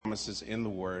promises in the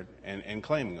Word and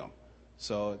claiming them.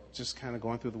 So just kind of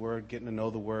going through the Word, getting to know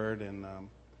the Word, and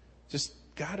just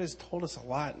God has told us a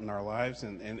lot in our lives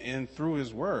and through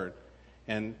His Word.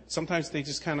 And sometimes they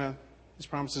just kind of, His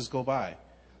promises go by.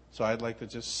 So I'd like to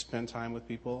just spend time with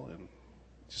people and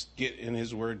just get in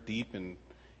His Word deep and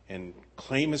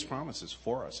claim His promises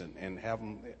for us and have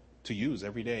them to use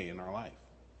every day in our life.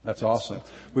 That's awesome.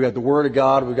 We got the Word of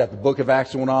God. We've got the book of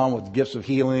Acts going on with the gifts of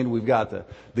healing. We've got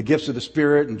the gifts of the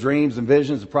Spirit and dreams and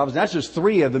visions and prophecies. That's just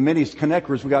 3 of the many connect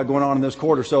groups we got going on in this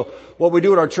quarter. So what we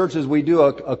do at our church is we do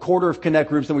a quarter of connect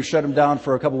groups, then we shut them down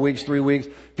for a couple weeks, 3 weeks.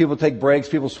 People take breaks.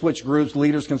 People switch groups.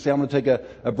 Leaders can say, I'm going to take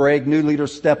a break. New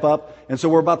leaders step up. And so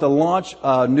we're about to launch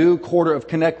a new quarter of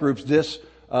connect groups this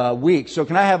week. So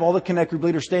can I have all the connect group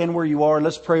leaders stand where you are?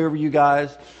 Let's pray over you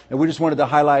guys. And we just wanted to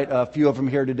highlight a few of them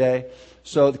here today.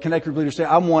 So the connect group leaders say,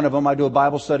 I'm one of them. I do a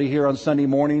Bible study here on Sunday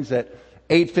mornings at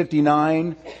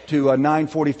 8:59 to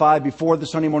 9:45 before the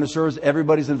Sunday morning service.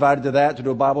 Everybody's invited to that, to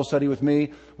do a Bible study with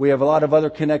me. We have a lot of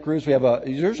other connect groups. We have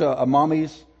there's a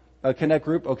mommy's connect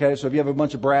group. Okay, so if you have a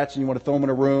bunch of brats and you want to throw them in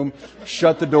a room,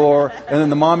 shut the door, and then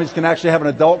the mommies can actually have an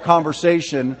adult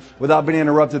conversation without being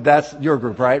interrupted. That's your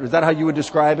group, right? Is that how you would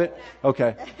describe it?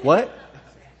 Okay. What?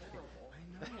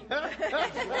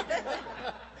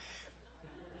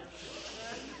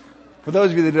 For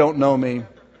those of you that don't know me,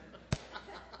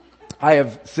 I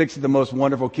have 6 of the most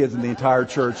wonderful kids in the entire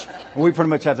church, and we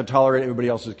pretty much have to tolerate everybody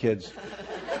else's kids.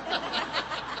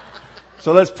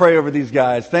 So let's pray over these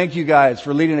guys. Thank you guys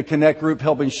for leading a connect group,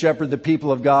 helping shepherd the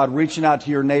people of God, reaching out to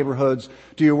your neighborhoods,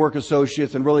 to your work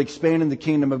associates, and really expanding the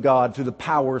kingdom of God through the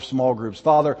power of small groups.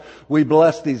 Father, we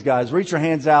bless these guys. Reach your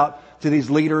hands out to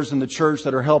these leaders in the church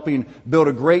that are helping build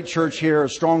a great church here, a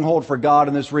stronghold for God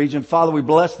in this region. Father, we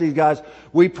bless these guys.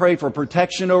 We pray for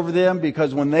protection over them,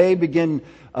 because when they begin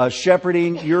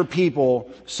shepherding your people,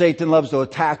 Satan loves to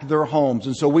attack their homes.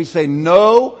 And so we say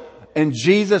no in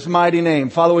Jesus' mighty name.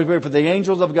 Father, we pray for the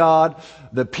angels of God,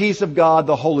 the peace of God,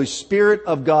 the Holy Spirit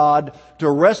of God to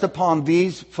rest upon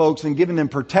these folks and giving them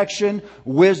protection,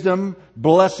 wisdom,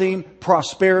 blessing,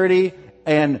 prosperity,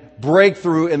 and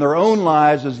breakthrough in their own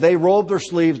lives as they roll up their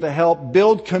sleeves to help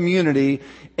build community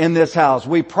in this house.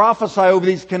 We prophesy over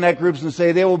these connect groups and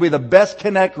say they will be the best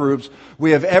connect groups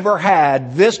we have ever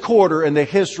had this quarter in the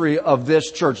history of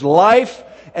this church. Life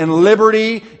and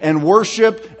liberty and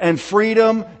worship and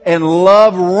freedom and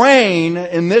love reign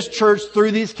in this church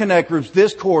through these connect groups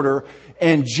this quarter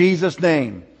in Jesus'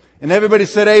 name. And everybody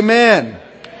said amen.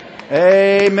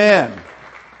 Amen.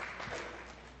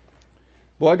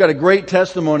 Well, I got a great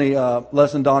testimony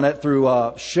lesson, Donette,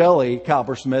 through Shelley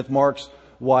Cowpersmith, Mark's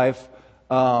wife,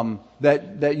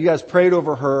 that you guys prayed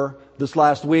over her this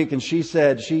last week, and she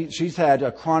said she's had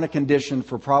a chronic condition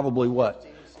for probably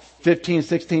 15,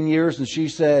 16 years, and she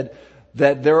said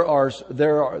that there's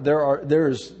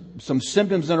some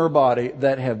symptoms in her body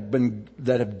that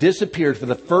have disappeared for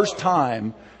the first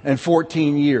time in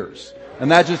 14 years, and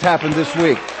that just happened this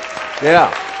week.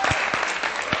 Yeah.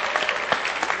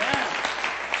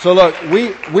 So look,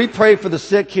 we pray for the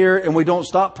sick here, and we don't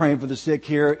stop praying for the sick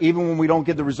here. Even when we don't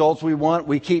get the results we want,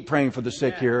 we keep praying for the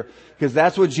sick here, because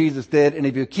that's what Jesus did. And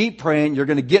if you keep praying, you're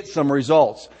going to get some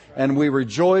results. And we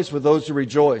rejoice with those who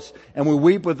rejoice, and we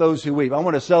weep with those who weep. I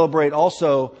want to celebrate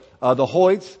also the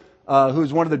Hoyts,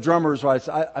 who's one of the drummers.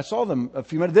 I saw them a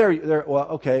few minutes there. Well,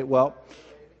 okay, well,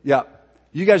 yeah.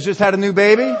 You guys just had a new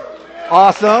baby?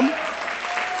 Awesome.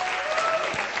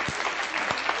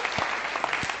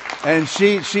 And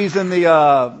she's in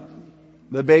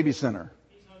the baby center.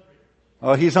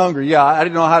 Oh, he's hungry. Yeah, I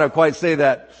didn't know how to quite say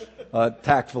that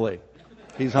tactfully.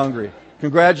 He's hungry.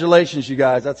 Congratulations, you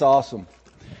guys. That's awesome.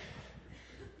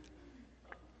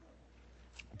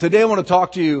 Today I want to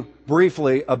talk to you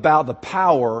briefly about the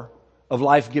power of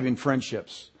life-giving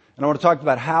friendships. And I want to talk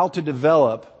about how to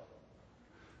develop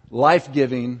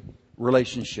life-giving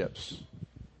relationships.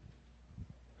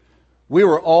 We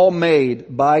were all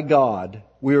made by God.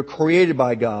 We were created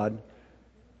by God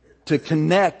to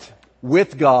connect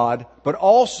with God, but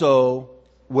also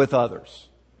with others.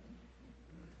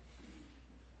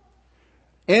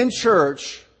 In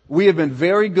church, we have been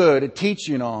very good at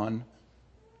teaching on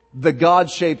the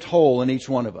God-shaped hole in each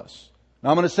one of us. Now,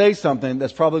 I'm going to say something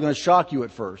that's probably going to shock you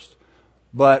at first,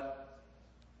 but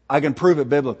I can prove it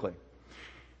biblically.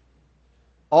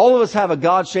 All of us have a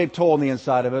God-shaped hole on the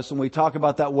inside of us, and we talk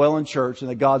about that well in church, and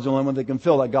that God's the only one that can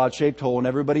fill that God-shaped hole, and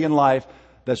everybody in life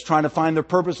that's trying to find their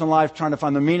purpose in life, trying to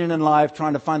find their meaning in life,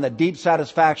 trying to find that deep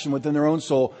satisfaction within their own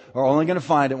soul, are only going to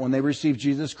find it when they receive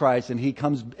Jesus Christ and He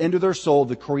comes into their soul,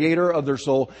 the creator of their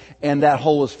soul, and that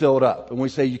hole is filled up. And we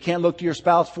say you can't look to your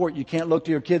spouse for it, you can't look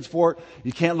to your kids for it,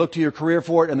 you can't look to your career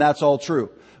for it, and that's all true.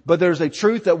 But there's a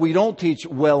truth that we don't teach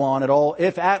well on at all,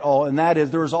 if at all, and that is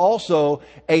there's also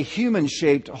a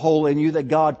human-shaped hole in you that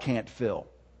God can't fill.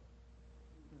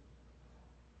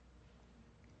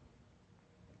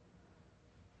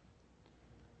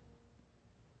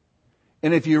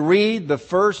 And if you read the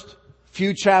first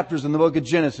few chapters in the book of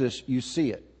Genesis, you see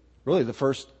it. Really, the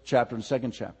first chapter and second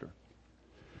chapter.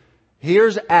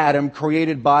 Here's Adam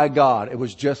created by God. It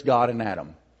was just God and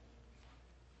Adam.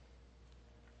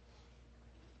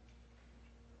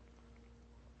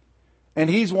 And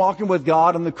he's walking with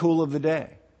God in the cool of the day.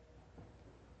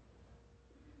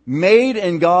 Made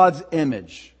in God's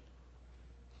image.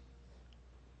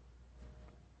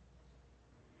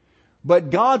 But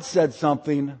God said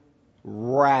something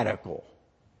radical.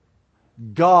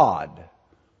 God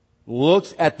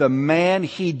looks at the man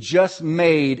He just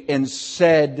made and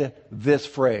said this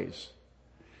phrase.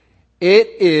 It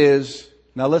is,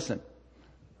 now listen,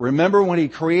 remember when He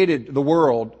created the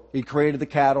world, He created the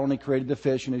cattle and He created the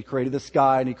fish and He created the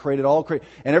sky and He created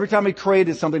and every time He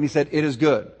created something He said, it is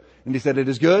good. And He said, it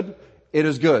is good, it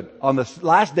is good. On the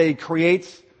last day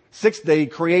sixth day He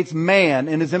creates man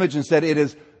in His image and said, it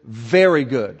is very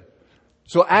good.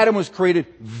 So Adam was created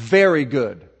very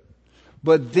good.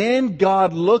 But then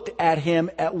God looked at him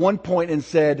at one point and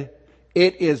said,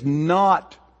 it is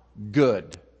not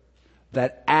good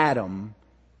that Adam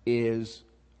is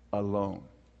alone.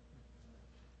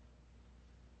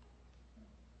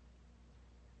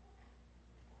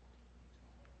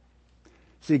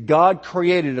 See, God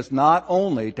created us not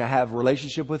only to have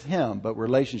relationship with Him, but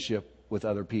relationship with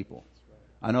other people.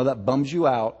 I know that bums you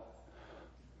out,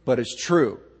 but it's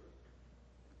true.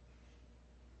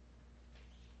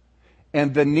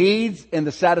 And the needs and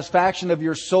the satisfaction of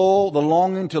your soul, the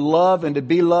longing to love and to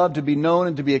be loved, to be known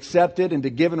and to be accepted and to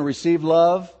give and receive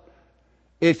love,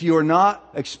 if you are not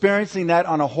experiencing that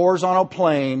on a horizontal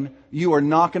plane, you are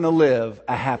not going to live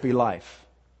a happy life.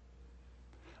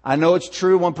 I know it's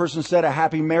true. One person said a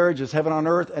happy marriage is heaven on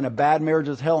earth and a bad marriage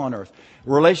is hell on earth.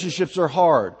 Relationships are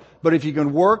hard. But if you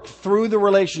can work through the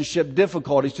relationship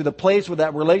difficulties to the place where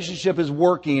that relationship is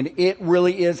working, it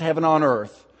really is heaven on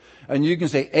earth. And you can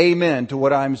say amen to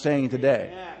what I'm saying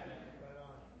today.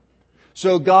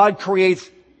 So God creates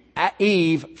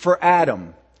Eve for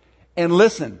Adam. And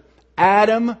listen,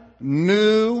 Adam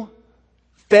knew,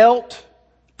 felt,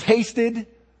 tasted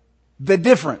the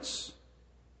difference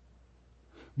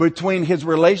between his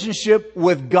relationship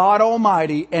with God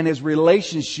Almighty and his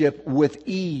relationship with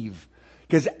Eve.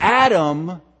 Because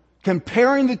Adam,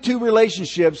 comparing the two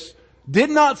relationships, did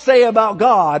not say about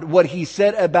God what he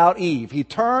said about Eve. He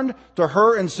turned to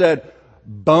her and said,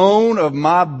 bone of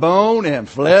my bone and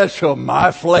flesh of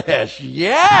my flesh.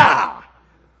 Yeah!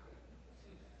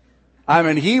 I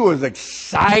mean, he was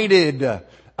excited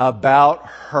about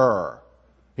her.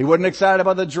 He wasn't excited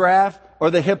about the giraffe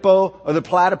or the hippo or the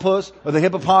platypus or the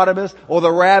hippopotamus or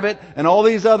the rabbit and all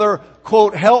these other,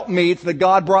 quote, helpmeets that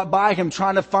God brought by him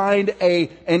trying to find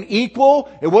an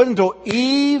equal. It wasn't until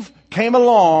Eve came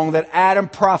along that Adam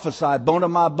prophesied, bone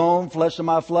of my bone, flesh of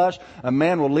my flesh. A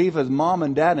man will leave his mom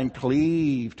and dad and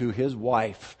cleave to his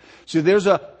wife. See, there's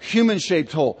a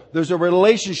human-shaped hole. There's a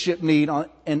relationship need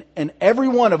in every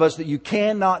one of us that you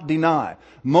cannot deny.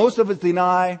 Most of us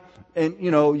deny, and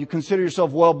you consider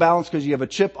yourself well-balanced because you have a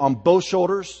chip on both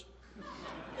shoulders.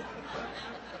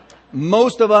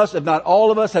 Most of us, if not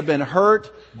all of us, have been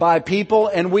hurt by people,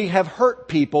 and we have hurt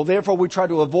people. Therefore, we try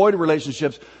to avoid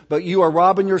relationships, but you are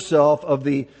robbing yourself of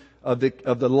the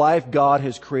life God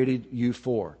has created you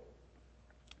for.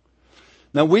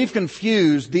 Now, we've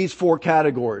confused these four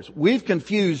categories. We've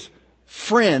confused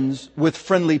friends with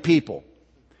friendly people.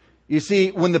 You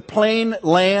see, when the plane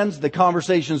lands, the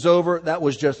conversation's over. That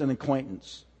was just an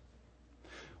acquaintance.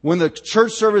 When the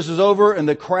church service is over and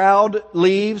the crowd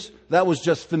leaves, that was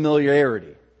just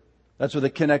familiarity. That's what the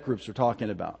Connect groups are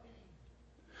talking about.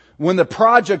 When the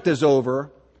project is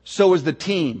over, so is the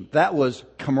team. That was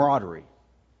camaraderie.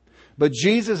 But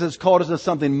Jesus has called us to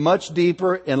something much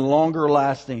deeper and longer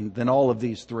lasting than all of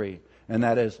these three, and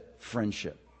that is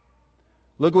friendship.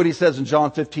 Look what He says in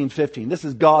John 15:15. This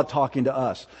is God talking to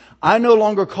us. I no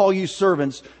longer call you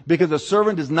servants because a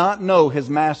servant does not know his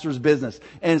master's business.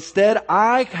 Instead,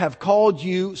 I have called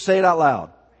you, say it out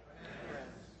loud.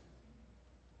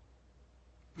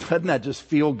 Doesn't that just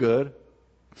feel good?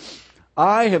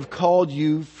 I have called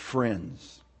you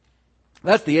friends.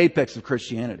 That's the apex of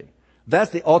Christianity. That's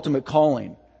the ultimate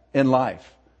calling. in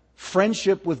life.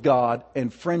 Friendship with God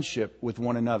and friendship with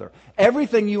one another.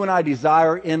 Everything you and I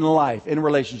desire in life, in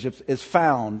relationships, is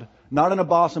found not in a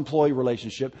boss-employee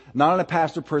relationship, not in a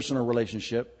pastor-prisoner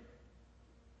relationship.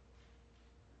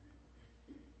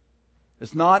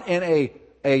 It's not in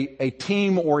a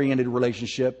team-oriented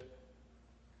relationship.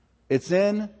 It's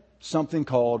in something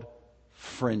called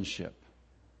friendship.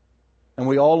 And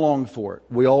we all long for it.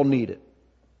 We all need it.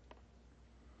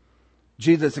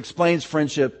 Jesus explains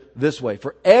friendship this way.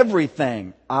 For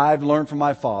everything I've learned from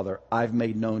my Father, I've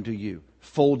made known to you.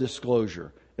 Full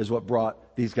disclosure is what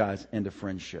brought these guys into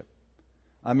friendship.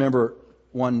 I remember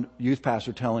one youth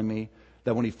pastor telling me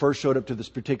that when he first showed up to this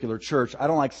particular church, I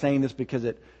don't like saying this because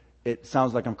it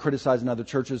sounds like I'm criticizing other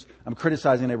churches. I'm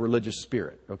criticizing a religious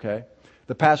spirit, okay?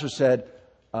 The pastor said,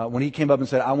 when he came up and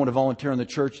said, I want to volunteer in the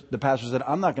church, the pastor said,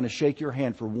 I'm not going to shake your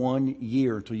hand for 1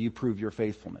 year until you prove your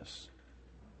faithfulness.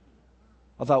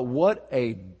 I thought, what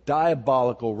a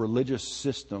diabolical religious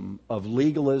system of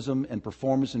legalism and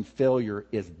performance and failure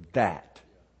is that?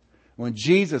 When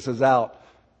Jesus is out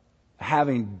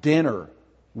having dinner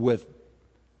with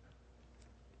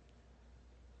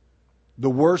the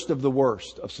worst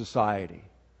of society.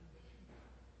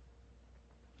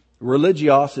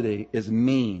 Religiosity is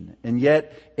mean, and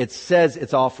yet it says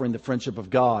it's offering the friendship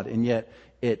of God, and yet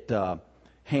it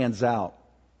hands out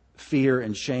fear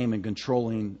and shame and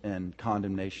controlling and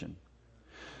condemnation.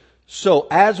 So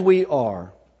as we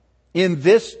are in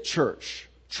this church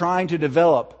trying to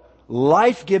develop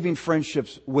life-giving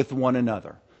friendships with one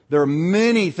another, there are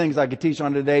many things I could teach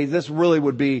on today. This really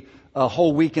would be a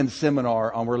whole weekend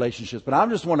seminar on relationships. But I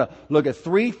just want to look at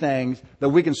 3 things that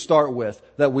we can start with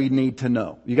that we need to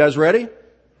know. You guys ready?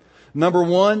 Number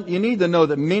 1, you need to know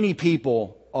that many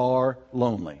people are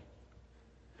lonely.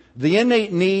 The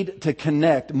innate need to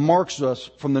connect marks us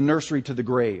from the nursery to the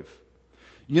grave.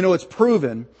 You know, it's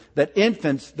proven that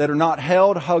infants that are not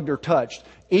held, hugged, or touched,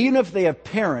 even if they have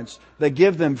parents that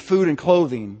give them food and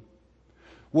clothing,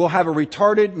 will have a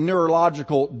retarded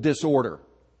neurological disorder.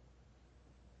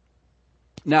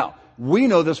 Now, we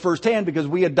know this firsthand because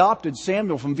we adopted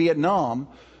Samuel from Vietnam,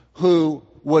 who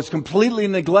was completely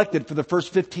neglected for the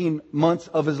first 15 months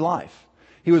of his life.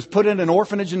 He was put in an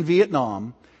orphanage in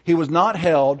Vietnam. He was not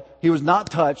held. He was not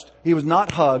touched. He was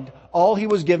not hugged. All he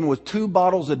was given was 2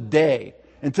 bottles a day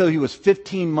until he was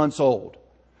 15 months old.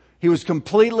 He was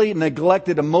completely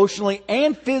neglected emotionally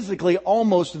and physically,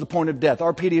 almost to the point of death.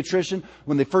 Our pediatrician,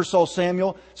 when they first saw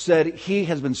Samuel, said he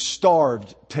has been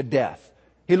starved to death.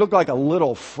 He looked like a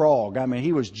little frog. I mean,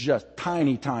 he was just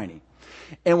tiny, tiny.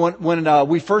 And when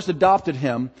we first adopted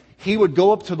him, he would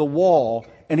go up to the wall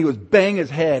and he would bang his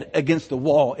head against the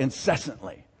wall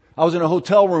incessantly. I was in a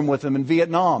hotel room with him in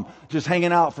Vietnam, just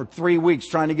hanging out for 3 weeks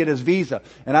trying to get his visa.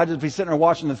 And I'd just be sitting there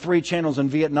watching the 3 channels in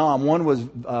Vietnam. One was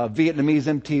Vietnamese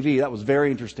MTV. That was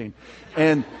very interesting.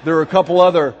 And there were a couple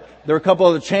other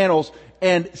channels.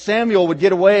 And Samuel would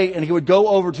get away and he would go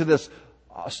over to this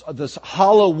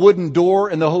hollow wooden door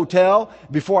in the hotel.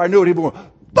 Before I knew it, he'd be going,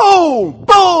 boom,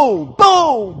 boom,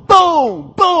 boom,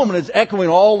 boom, boom. And it's echoing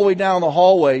all the way down the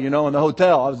hallway, in the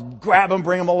hotel. I was grab him,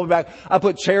 bring him all the way back. I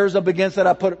put chairs up against it.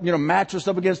 I put, mattress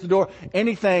up against the door.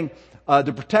 Anything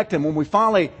to protect him. When we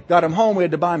finally got him home, we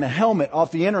had to buy him a helmet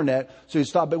off the internet so he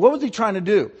stopped. But what was he trying to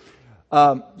do?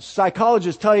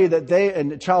 Psychologists tell you that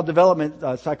and child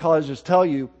development psychologists tell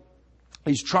you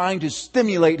he's trying to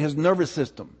stimulate his nervous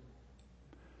system.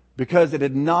 Because it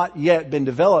had not yet been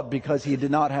developed because he did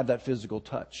not have that physical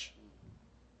touch.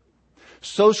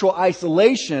 Social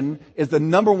isolation is the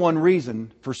number 1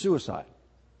 reason for suicide.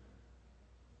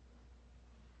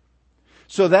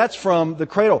 So that's from the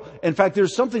cradle. In fact,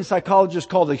 there's something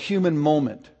psychologists call the human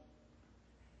moment.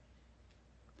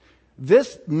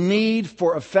 This need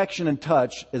for affection and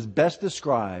touch is best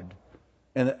described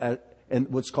in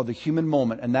what's called the human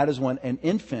moment. And that is when an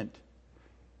infant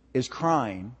is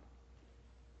crying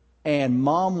and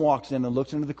mom walks in and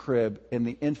looks into the crib and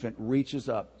the infant reaches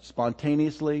up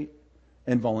spontaneously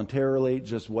and voluntarily,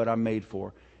 just what I'm made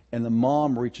for. And the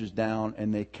mom reaches down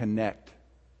and they connect.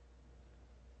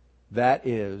 That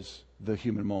is the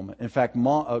human moment. In fact,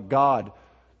 God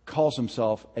calls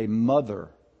himself a mother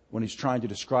when he's trying to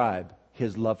describe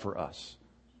his love for us.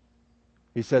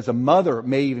 He says, a mother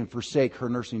may even forsake her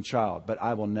nursing child, but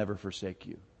I will never forsake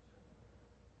you.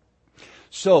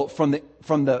 So from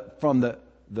the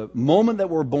moment that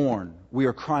we're born, we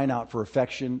are crying out for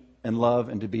affection and love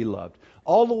and to be loved.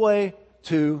 All the way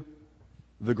to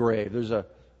the grave. There's a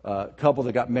couple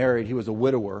that got married. He was a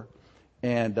widower.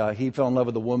 And he fell in love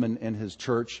with a woman in his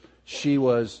church. She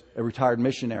was a retired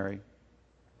missionary.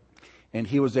 And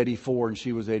he was 84 and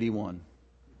she was 81.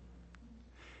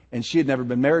 And she had never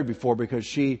been married before because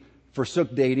she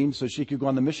forsook dating so she could go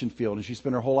on the mission field. And she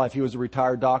spent her whole life. He was a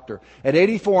retired doctor. At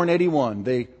 84 and 81,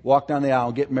 they walked down the aisle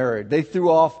and get married. They threw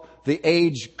off the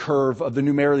age curve of the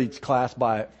new marriage class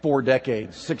by 4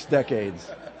 decades, 6 decades.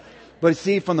 But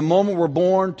see, from the moment we're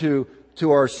born to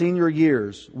our senior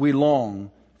years, we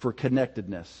long for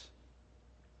connectedness.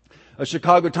 A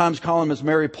Chicago Times columnist,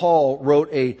 Mary Paul,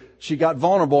 she got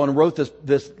vulnerable and wrote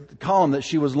this column that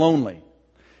she was lonely.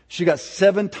 She got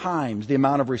 7 times the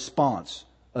amount of response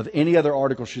of any other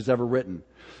article she's ever written.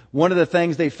 One of the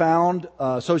things they found,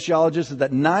 sociologists, is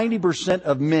that 90%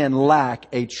 of men lack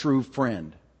a true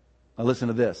friend. Now listen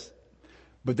to this.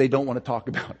 But they don't want to talk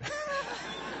about it.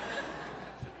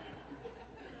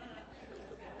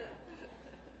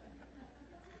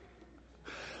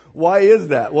 Why is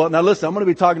that? Well, now listen, I'm going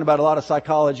to be talking about a lot of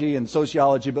psychology and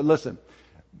sociology, but listen,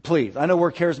 please. I know we're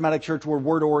a charismatic church, we're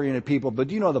word-oriented people, but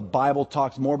do you know the Bible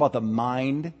talks more about the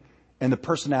mind and the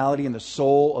personality and the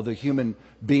soul of the human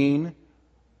being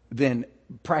than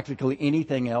practically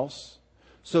anything else?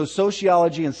 So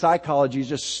sociology and psychology is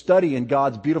just studying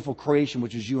God's beautiful creation,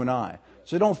 which is you and I.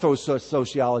 So don't throw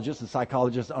sociologists and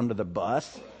psychologists under the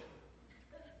bus.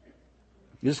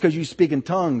 Just because you speak in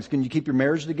tongues, can you keep your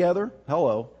marriage together?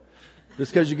 Hello.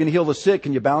 Just because you can heal the sick,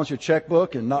 can you balance your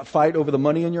checkbook and not fight over the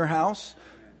money in your house?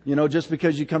 You know, just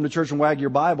because you come to church and wag your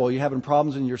Bible, you having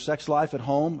problems in your sex life at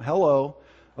home? Hello.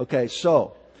 Okay,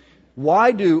 so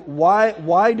why do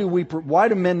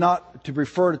men not to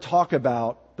prefer to talk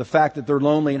about the fact that they're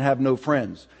lonely and have no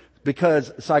friends?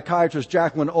 Because psychiatrist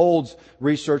Jacqueline Olds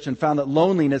researched and found that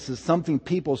loneliness is something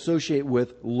people associate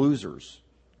with losers.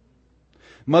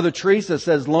 Mother Teresa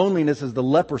says loneliness is the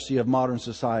leprosy of modern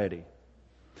society.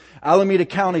 Alameda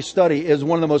County study is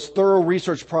one of the most thorough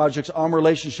research projects on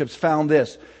relationships found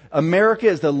this. America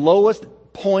is the lowest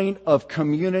point of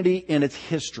community in its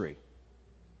history.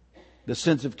 The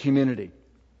sense of community.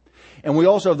 And we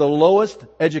also have the lowest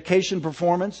education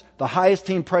performance, the highest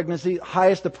teen pregnancy,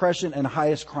 highest depression, and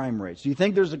highest crime rates. Do you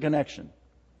think there's a connection?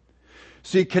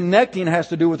 See, connecting has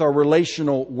to do with our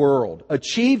relational world.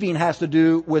 Achieving has to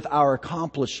do with our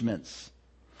accomplishments.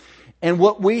 And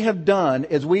what we have done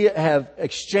is we have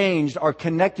exchanged our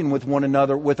connecting with one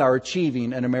another with our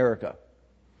achieving in America.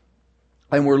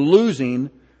 And we're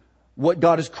losing what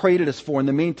God has created us for in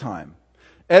the meantime.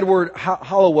 Edward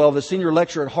Hallowell, the senior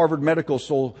lecturer at Harvard Medical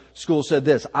School, said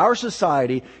this: our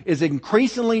society is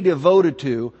increasingly devoted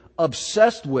to,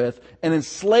 obsessed with, and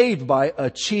enslaved by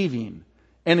achieving,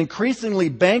 and increasingly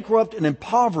bankrupt and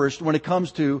impoverished when it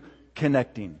comes to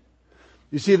connecting.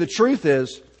 You see, the truth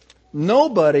is,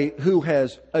 nobody who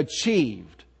has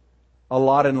achieved a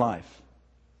lot in life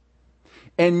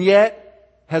and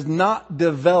yet has not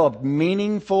developed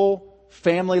meaningful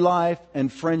family life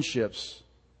and friendships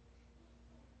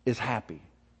is happy.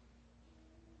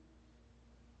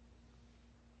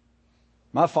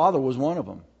 My father was one of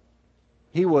them.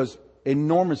 He was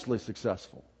enormously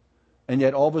successful, and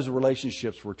yet all of his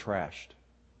relationships were trashed.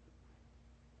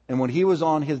 And when he was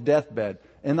on his deathbed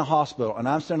in the hospital, and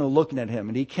I'm standing looking at him,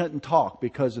 and he couldn't talk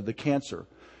because of the cancer,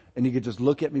 and he could just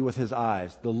look at me with his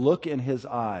eyes. The look in his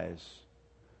eyes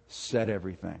said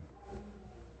everything.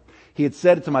 He had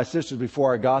said it to my sisters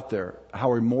before I got there,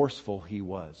 how remorseful he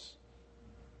was.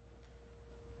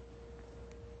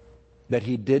 That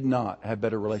he did not have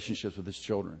better relationships with his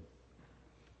children.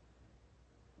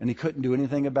 And he couldn't do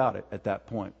anything about it at that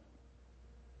point.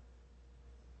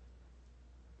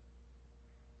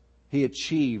 He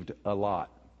achieved a lot,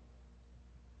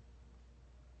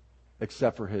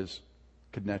 except for his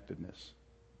connectedness.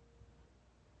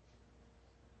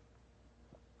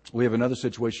 We have another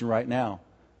situation right now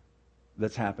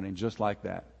that's happening just like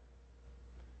that.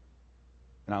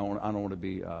 And I don't want to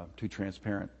be too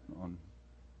transparent on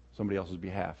somebody else's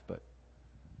behalf, but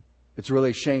it's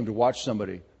really a shame to watch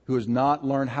somebody who has not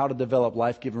learned how to develop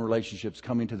life-giving relationships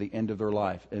coming to the end of their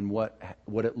life and what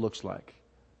it looks like.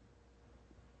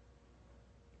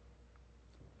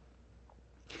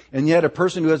 And yet a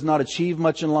person who has not achieved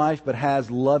much in life but has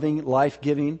loving,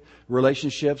 life-giving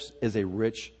relationships is a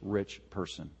rich, rich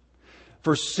person.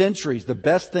 For centuries, the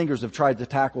best thinkers have tried to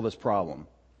tackle this problem.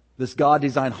 This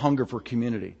God-designed hunger for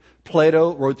community.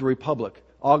 Plato wrote The Republic.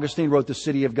 Augustine wrote The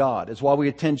City of God. It's why we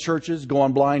attend churches, go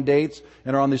on blind dates,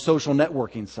 and are on these social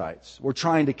networking sites. We're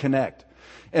trying to connect.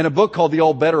 In a book called The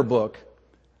All Better Book,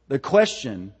 the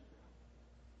question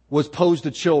was posed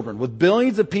to children. With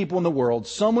billions of people in the world,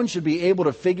 someone should be able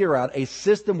to figure out a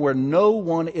system where no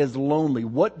one is lonely.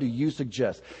 What do you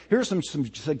suggest? Here are some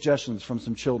suggestions from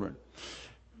some children.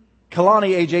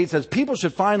 Kalani, age 8, says, people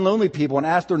should find lonely people and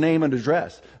ask their name and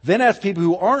address. Then ask people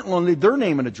who aren't lonely their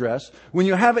name and address. When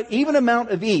you have an even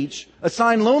amount of each,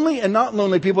 assign lonely and not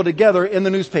lonely people together in the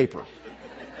newspaper.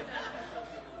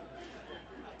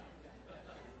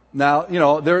 Now,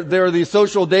 there are these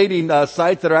social dating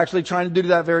sites that are actually trying to do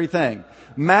that very thing.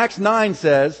 Max 9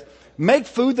 says, make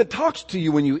food that talks to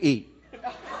you when you eat.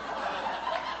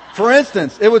 For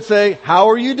instance, it would say, how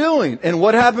are you doing? And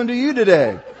what happened to you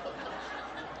today?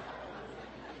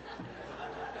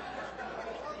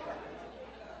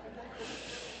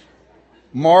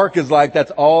 Mark is like,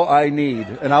 that's all I need,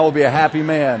 and I will be a happy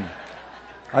man.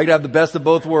 I could have the best of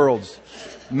both worlds.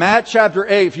 Matt chapter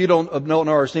 8, if you don't know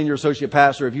our senior associate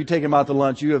pastor, if you take him out to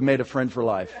lunch, you have made a friend for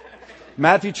life.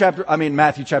 Matthew chapter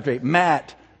 8.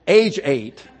 Matt, age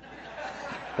 8.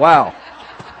 Wow.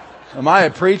 Am I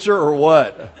a preacher or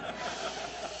what?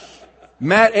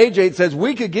 Matt, age 8 says,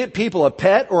 we could get people a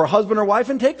pet or a husband or wife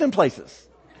and take them places.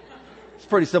 It's a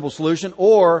pretty simple solution.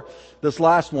 Or this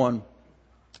last one,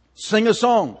 sing a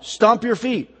song, stomp your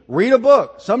feet, read a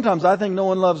book. Sometimes I think no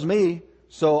one loves me,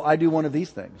 so I do one of these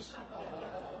things.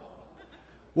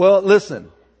 Well,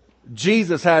 listen,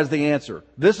 Jesus has the answer.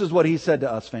 This is what He said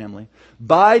to us, family.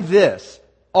 By this,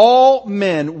 all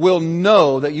men will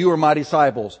know that you are my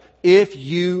disciples if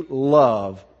you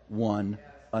love one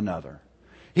another.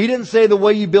 He didn't say the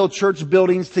way you build church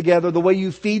buildings together, the way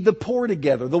you feed the poor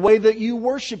together, the way that you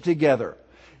worship together.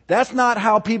 That's not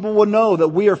how people will know that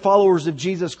we are followers of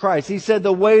Jesus Christ. He said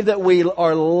the way that we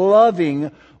are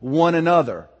loving one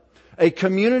another. A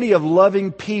community of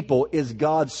loving people is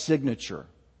God's signature.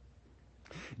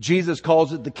 Jesus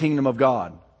calls it the kingdom of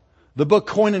God. The book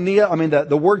koinonia,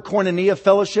 the word koinonia,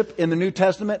 fellowship in the New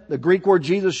Testament, the Greek word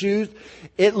Jesus used,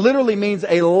 it literally means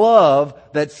a love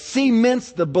that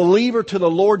cements the believer to the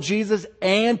Lord Jesus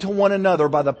and to one another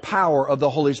by the power of the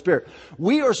Holy Spirit.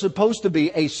 We are supposed to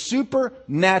be a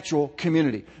supernatural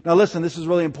community. Now listen, this is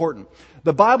really important.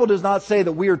 The Bible does not say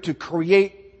that we are to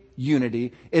create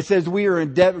unity. It says we are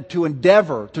to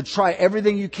endeavor to try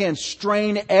everything you can,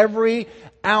 strain every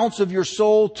ounce of your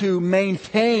soul to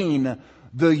maintain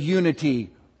the unity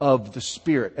of the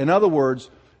Spirit. In other words,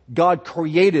 God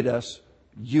created us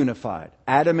unified.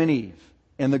 Adam and Eve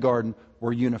in the garden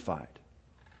were unified.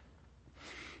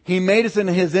 He made us in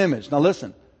His image. Now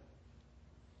listen,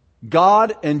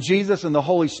 God and Jesus and the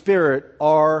Holy Spirit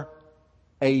are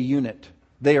a unit.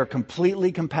 They are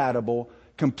completely compatible,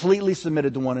 completely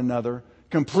submitted to one another,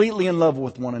 completely in love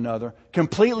with one another,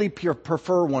 completely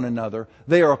prefer one another.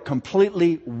 They are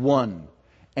completely one.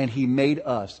 And He made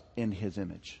us in His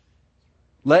image.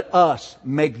 Let us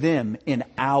make them in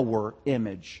our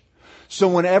image. So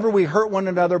whenever we hurt one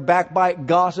another, backbite,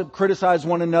 gossip, criticize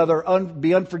one another,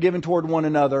 be unforgiving toward one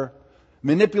another,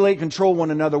 manipulate, control one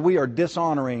another, we are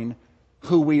dishonoring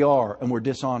who we are, and we're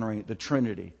dishonoring the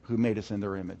Trinity who made us in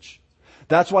their image.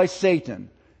 That's why Satan,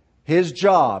 his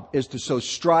job is to sow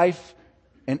strife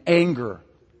and anger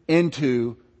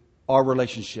into our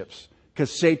relationships.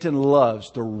 Because Satan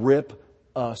loves to rip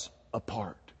us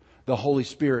apart. The Holy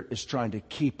Spirit is trying to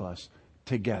keep us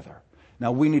together.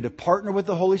 Now we need to partner with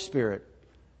the Holy Spirit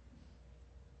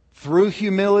through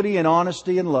humility and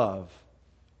honesty and love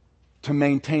to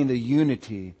maintain the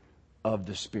unity of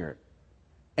the Spirit.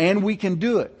 And we can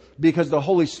do it because the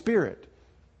Holy Spirit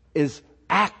is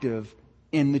active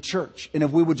in the church. And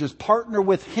if we would just partner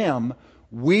with Him,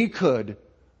 we could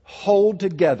hold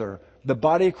together the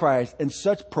body of Christ in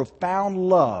such profound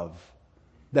love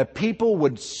that people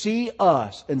would see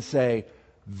us and say,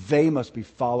 they must be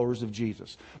followers of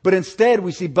Jesus. But instead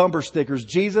we see bumper stickers,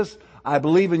 Jesus, I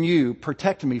believe in you,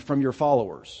 protect me from your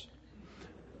followers.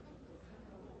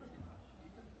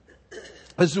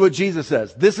 This is what Jesus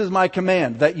says. This is my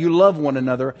command, that you love one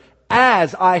another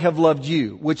as I have loved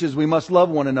you, which is we must love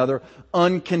one another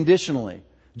unconditionally.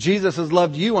 Jesus has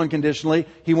loved you unconditionally.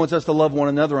 He wants us to love one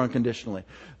another unconditionally.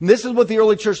 And this is what the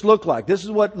early church looked like. This is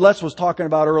what Les was talking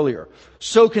about earlier.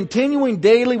 So continuing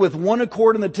daily with one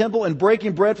accord in the temple and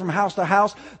breaking bread from house to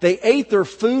house, they ate their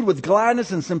food with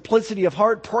gladness and simplicity of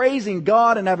heart, praising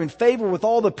God and having favor with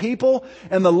all the people.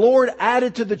 And the Lord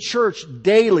added to the church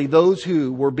daily those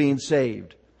who were being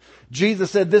saved.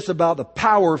 Jesus said this about the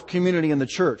power of community in the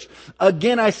church.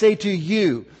 Again, I say to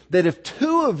you that if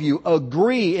two of you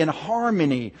agree in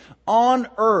harmony on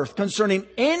earth concerning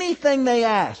anything they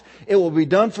ask, it will be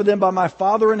done for them by my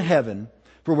Father in heaven.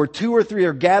 For where two or three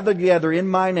are gathered together in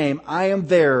my name, I am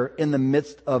there in the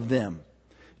midst of them.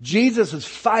 Jesus is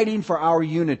fighting for our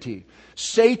unity.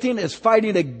 Satan is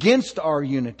fighting against our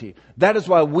unity. That is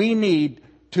why we need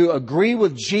to agree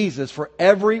with Jesus for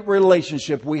every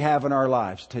relationship we have in our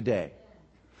lives today.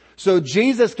 so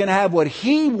Jesus can have what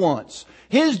He wants.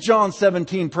 His John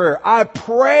 17 prayer, I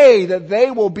pray that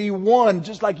they will be one,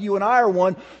 just like you and I are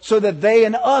one, so that they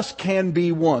and us can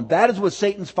be one. That is what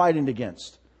Satan's fighting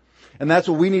against. And that's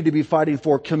what we need to be fighting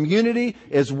for. Community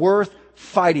is worth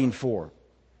fighting for.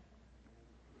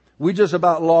 We just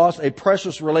about lost a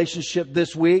precious relationship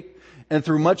this week. And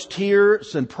through much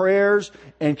tears and prayers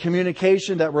and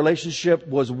communication, that relationship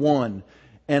was won.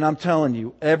 And I'm telling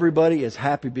you, everybody is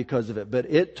happy because of it. But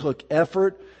it took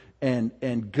effort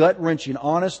and gut-wrenching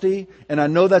honesty. And I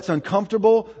know that's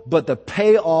uncomfortable, but the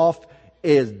payoff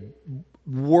is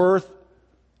worth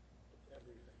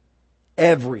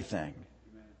everything.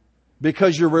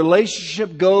 Because your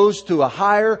relationship goes to a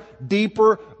higher,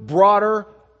 deeper, broader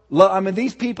love. I mean,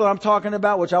 these people I'm talking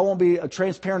about, which I won't be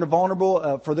transparent or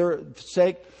vulnerable for their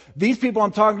sake. These people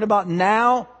I'm talking about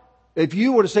now, if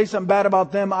you were to say something bad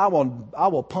about them, I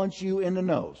will punch you in the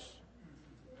nose.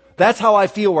 That's how I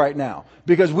feel right now.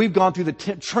 Because we've gone through the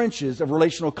trenches of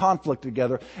relational conflict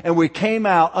together. And we came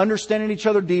out understanding each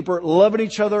other deeper, loving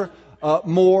each other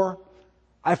more.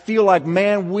 I feel like,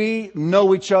 man, we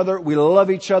know each other. We love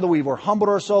each other. We've humbled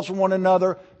ourselves from one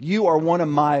another. You are one of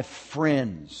my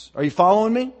friends. Are you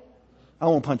following me? I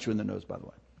won't punch you in the nose, by the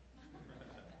way.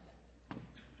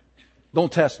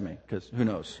 Don't test me, because who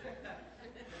knows?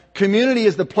 Community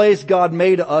is the place God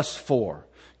made us for.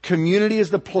 Community is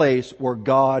the place where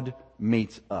God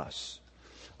meets us.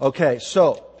 Okay,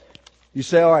 so you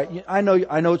say, all right, I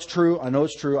know it's true. I know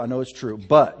it's true.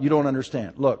 But you don't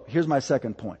understand. Look, here's my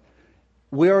second point.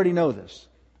 We already know this.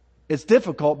 It's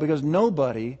difficult because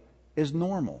nobody is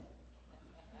normal.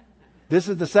 This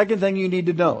is the second thing you need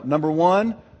to know. Number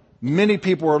one, many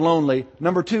people are lonely.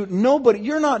 Number two,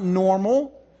 you're not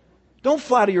normal. Don't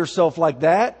flatter yourself like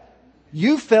that.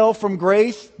 You fell from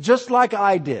grace just like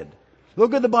I did.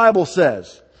 Look what the Bible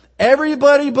says.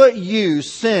 Everybody but you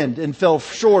sinned and fell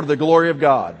short of the glory of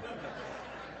God.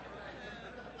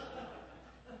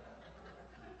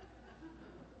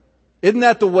 Isn't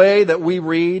that the way that we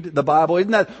read the Bible?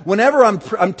 Isn't that whenever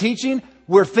I'm teaching,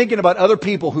 we're thinking about other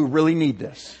people who really need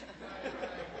this.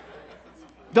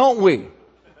 Don't we?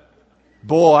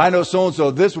 Boy, I know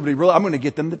so-and-so, this would be real. I'm going to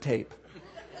get them the tape.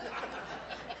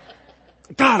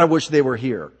 God, I wish they were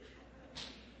here.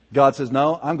 God says,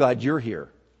 no, I'm glad you're here.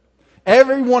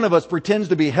 Every one of us pretends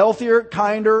to be healthier,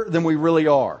 kinder than we really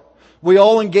are. We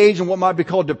all engage in what might be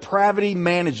called depravity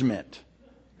management.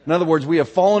 In other words, we have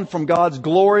fallen from God's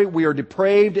glory. We are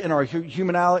depraved in our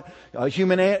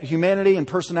humanity and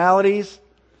personalities.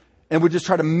 And we just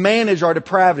try to manage our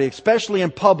depravity, especially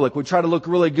in public. We try to look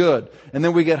really good. And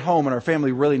then we get home and our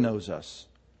family really knows us.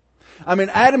 I mean,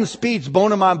 Adam Speed's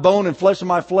bone of my bone and flesh of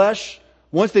my flesh,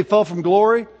 once they fell from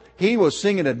glory, he was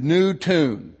singing a new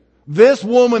tune. This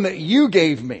woman that you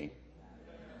gave me.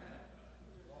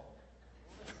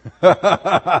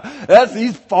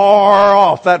 He's far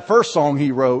off that first song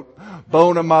he wrote.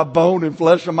 Bone of my bone and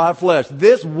flesh of my flesh.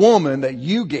 This woman that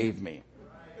you gave me.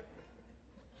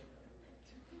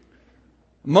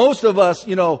 Most of us,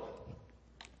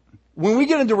 when we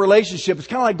get into relationships, it's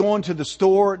kind of like going to the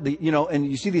store, and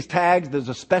you see these tags. There's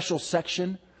a special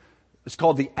section. It's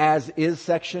called the as is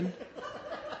section.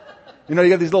 You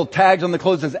got these little tags on the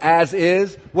clothes that says as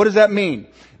is. What does that mean?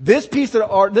 This piece of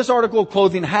art, this article of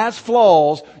clothing has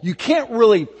flaws. You can't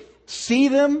really see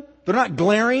them. They're not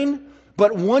glaring.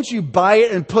 But once you buy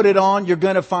it and put it on, you're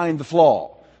going to find the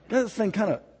flaw. This thing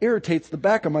kind of irritates the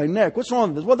back of my neck. What's wrong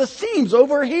with this? Well, the seam's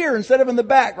over here instead of in the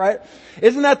back, right?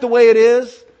 Isn't that the way it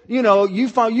is? You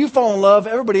fall in love.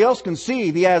 Everybody else can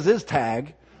see the as is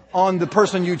tag on the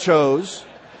person you chose.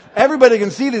 Everybody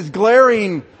can see these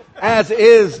glaring as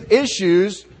is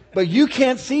issues, but you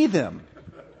can't see them.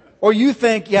 Or you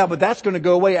think, yeah, but that's going to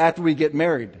go away after we get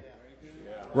married.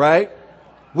 Right?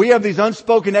 We have these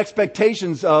unspoken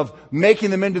expectations of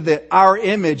making them into our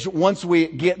image once we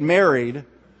get married.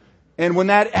 And when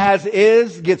that as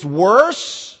is gets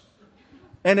worse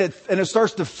and it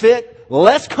starts to fit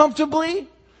less comfortably.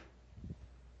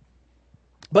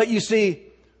 But you see,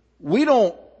 we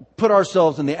don't put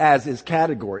ourselves in the as is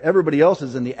category. Everybody else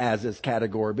is in the as is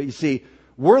category. But you see,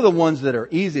 we're the ones that are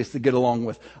easiest to get along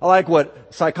with. I like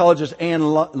what psychologist Anne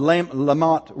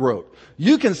Lamott wrote.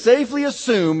 You can safely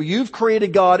assume you've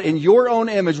created God in your own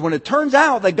image when it turns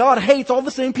out that God hates all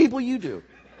the same people you do.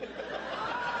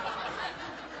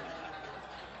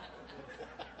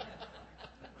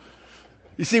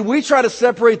 You see, we try to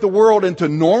separate the world into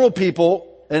normal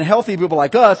people and healthy people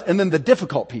like us and then the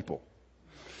difficult people.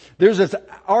 There's this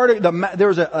article,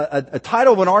 there's a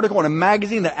title of an article in a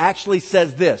magazine that actually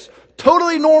says this: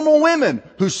 totally normal women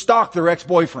who stalk their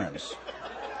ex-boyfriends.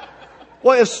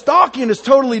 Well, if stalking is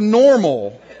totally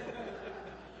normal,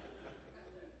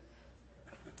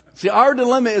 See, our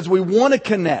dilemma is we want to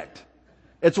connect.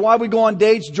 It's why we go on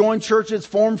dates, join churches,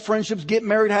 form friendships, get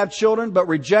married, have children, but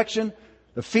rejection,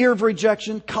 the fear of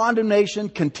rejection, condemnation,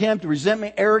 contempt,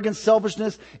 resentment, arrogance,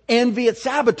 selfishness, envy, it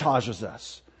sabotages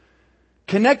us.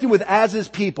 Connecting with as is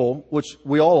people, which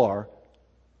we all are,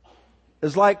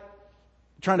 is like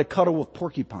trying to cuddle with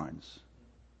porcupines.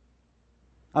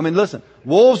 I mean, listen,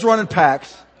 wolves run in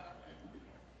packs.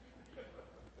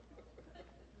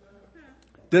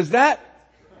 Does that,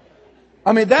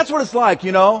 I mean, that's what it's like,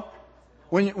 you know,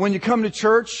 when you come to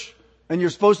church and you're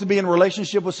supposed to be in a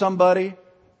relationship with somebody,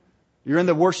 you're in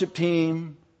the worship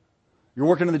team, you're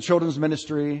working in the children's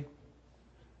ministry,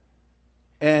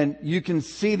 and you can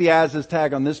see the as is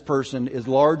tag on this person is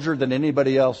larger than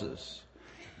anybody else's.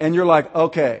 And you're like,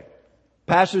 okay,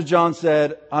 Pastor John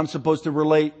said I'm supposed to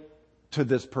relate to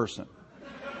this person.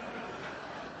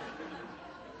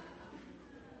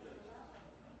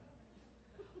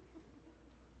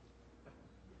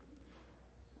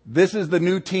 This is the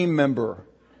new team member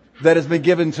that has been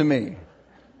given to me.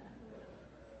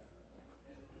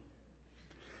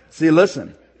 See,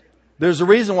 listen. There's a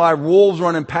reason why wolves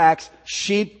run in packs,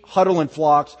 sheep huddle in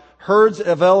flocks, herds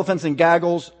of elephants and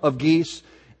gaggles of geese,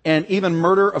 and even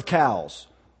murder of cows.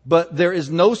 But there is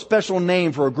no special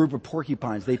name for a group of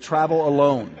porcupines. They travel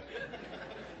alone.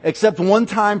 Except one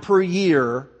time per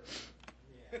year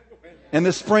in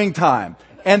the springtime.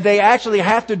 And they actually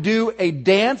have to do a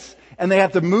dance, and they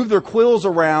have to move their quills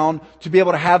around to be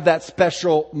able to have that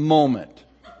special moment.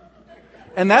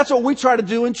 And that's what we try to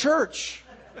do in church.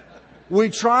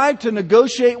 We try to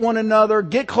negotiate one another,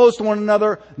 get close to one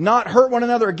another, not hurt one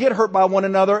another or get hurt by one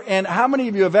another. And how many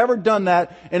of you have ever done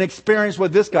that and experienced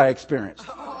what this guy experienced?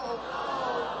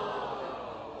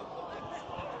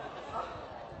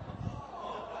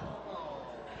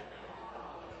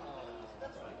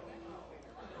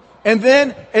 And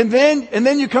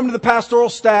then you come to the pastoral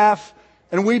staff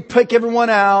and we pick everyone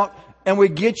out and we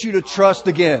get you to trust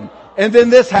again. And then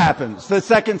this happens the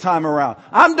second time around.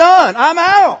 I'm done. I'm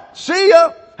out. See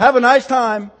ya. Have a nice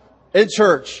time in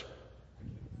church.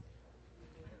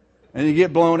 And you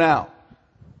get blown out.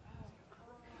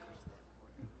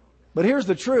 But here's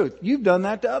the truth. You've done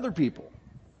that to other people.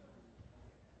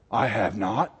 I have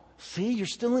not. See, you're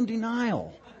still in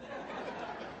denial.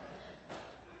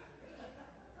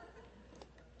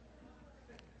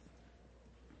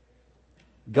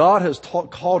 God has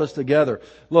called us together.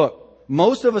 Look,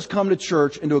 most of us come to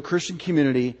church, into a Christian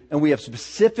community, and we have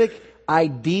specific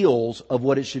ideals of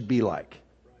what it should be like.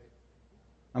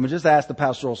 I'm going to just ask the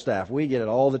pastoral staff. We get it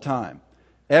all the time.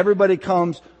 Everybody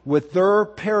comes with their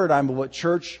paradigm of what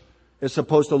church is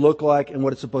supposed to look like and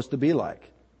what it's supposed to be like.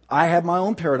 I have my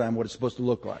own paradigm of what it's supposed to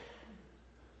look like.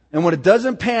 And when it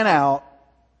doesn't pan out,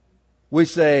 we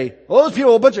say, oh, those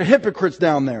people are a bunch of hypocrites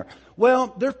down there.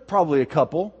 Well, there's probably a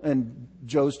couple in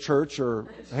Joe's church or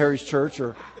Harry's church,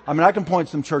 or I can point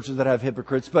to some churches that have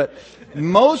hypocrites, but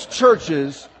most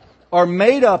churches are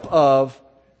made up of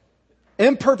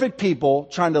imperfect people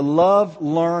trying to love,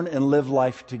 learn, and live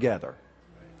life together.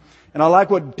 And I like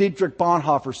what Dietrich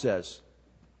Bonhoeffer says,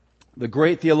 the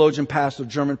great theologian pastor,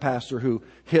 German pastor who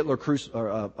Hitler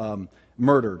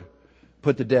murdered,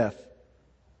 put to death.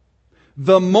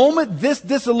 The moment this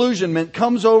disillusionment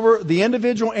comes over the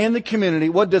individual and the community,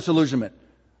 what disillusionment?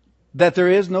 That there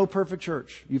is no perfect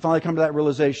church. You finally come to that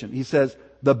realization. He says,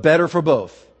 the better for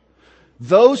both.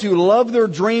 Those who love their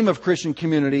dream of Christian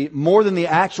community more than the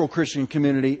actual Christian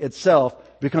community itself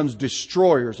becomes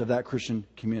destroyers of that Christian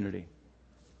community.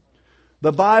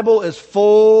 The Bible is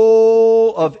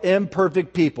full of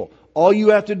imperfect people. All you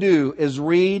have to do is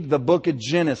read the book of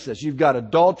Genesis. You've got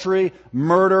adultery,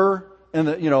 murder,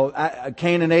 and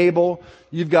Cain and Abel.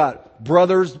 You've got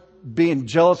brothers being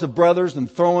jealous of brothers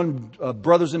and throwing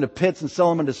brothers into pits and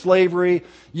selling them into slavery.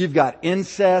 You've got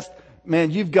incest. Man,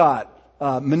 you've got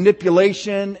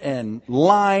manipulation and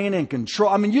lying and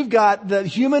control. You've got the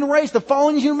human race, the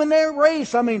fallen human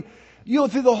race. You go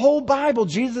through the whole Bible,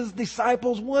 Jesus'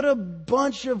 disciples, what a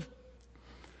bunch of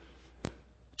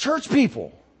church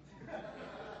people.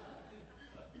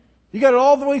 You got it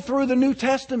all the way through the New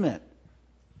Testament.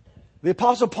 The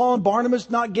Apostle Paul and Barnabas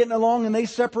not getting along and they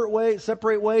separate ways.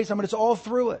 It's all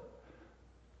through it.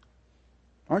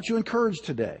 Aren't you encouraged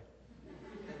today?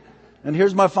 And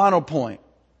here's my final point.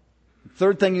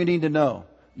 Third thing you need to know.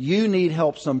 You need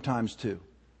help sometimes too.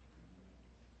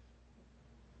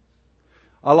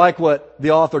 I like what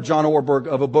the author John Ortberg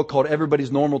of a book called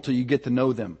Everybody's Normal Till You Get to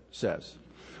Know Them says.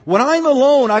 When I'm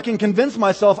alone, I can convince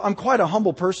myself I'm quite a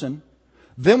humble person.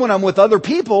 Then when I'm with other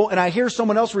people and I hear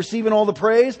someone else receiving all the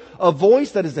praise, a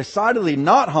voice that is decidedly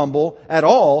not humble at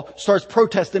all starts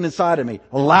protesting inside of me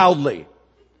loudly.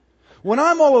 When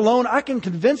I'm all alone, I can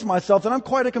convince myself that I'm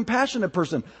quite a compassionate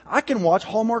person. I can watch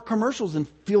Hallmark commercials and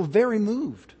feel very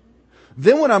moved.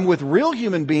 Then when I'm with real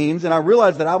human beings and I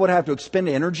realize that I would have to expend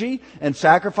energy and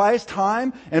sacrifice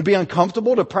time and be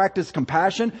uncomfortable to practice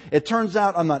compassion, it turns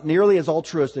out I'm not nearly as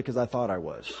altruistic as I thought I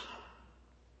was.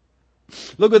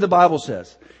 Look what the Bible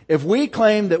says. If we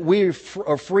claim that we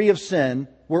are free of sin,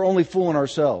 we're only fooling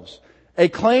ourselves. A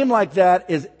claim like that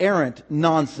is errant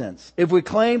nonsense. If we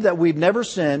claim that we've never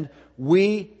sinned,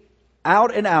 we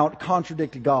out and out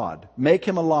contradict God, make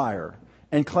Him a liar,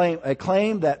 and claim a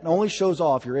claim that only shows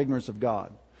off your ignorance of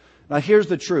God. Now here's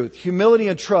the truth. Humility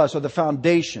and trust are the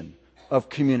foundation of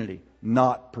community,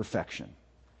 not perfection.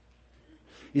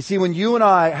 You see, when you and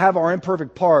I have our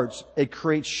imperfect parts, it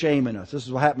creates shame in us. This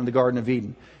is what happened in the Garden of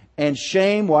Eden. And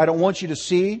shame, well, I don't want you to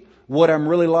see what I'm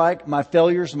really like, my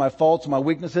failures, my faults, my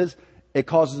weaknesses. It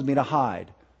causes me to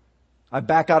hide. I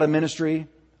back out of ministry.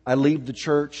 I leave the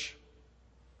church.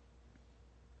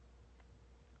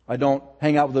 I don't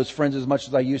hang out with those friends as much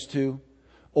as I used to.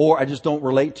 Or I just don't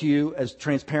relate to you as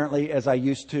transparently as I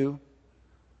used to.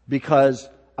 Because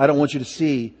I don't want you to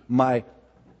see my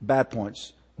bad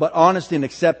points. But honesty and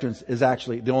acceptance is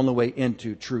actually the only way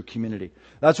into true community.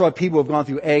 That's why people have gone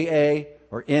through AA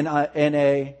or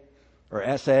NA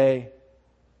or SA.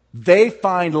 They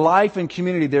find life and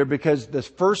community there because the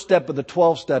first step of the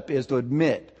 12 step is to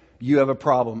admit you have a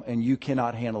problem and you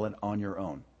cannot handle it on your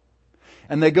own.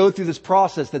 And they go through this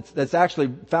process that's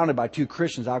actually founded by two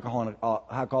Christians,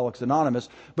 Alcoholics Anonymous.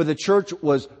 But the church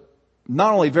was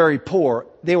not only very poor,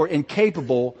 they were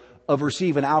incapable of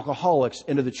receiving alcoholics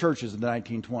into the churches in the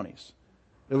 1920s.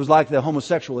 It was like the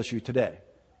homosexual issue today.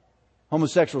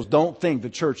 Homosexuals don't think the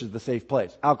church is the safe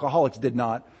place. Alcoholics did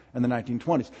not in the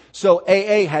 1920s. So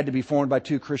AA had to be formed by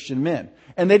two Christian men.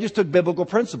 And they just took biblical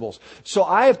principles. So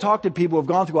I have talked to people who have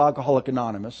gone through Alcoholic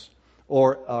Anonymous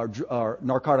or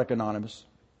Narcotic Anonymous.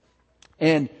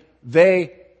 And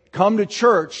they come to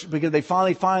church because they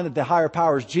finally find that the higher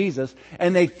power is Jesus.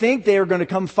 And they think they are going to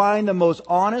come find the most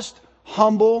honest,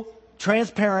 humble,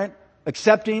 transparent,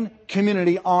 accepting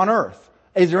community on earth.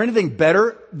 Is there anything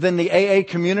better than the AA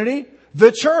community?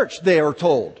 The church, they are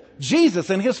told. Jesus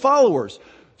and His followers.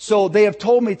 So they have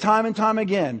told me time and time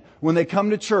again, when they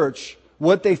come to church,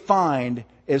 what they find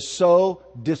is so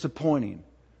disappointing.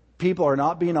 People are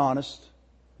not being honest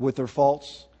with their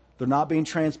faults. They're not being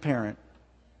transparent.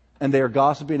 And they are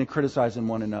gossiping and criticizing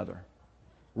one another.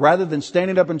 Rather than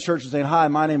standing up in church and saying, "Hi,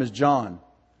 my name is John.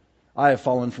 I have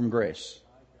fallen from grace."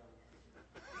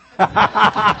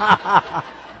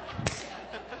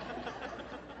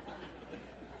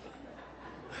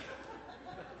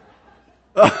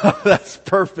 That's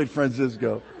perfect,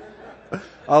 Francisco.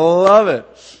 I love it.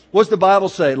 What's the Bible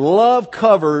say? Love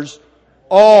covers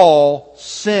all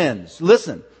sins.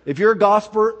 Listen, if you're a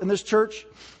gossiper in this church,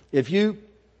 if you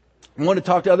want to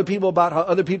talk to other people about how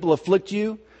other people afflict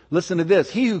you, listen to this.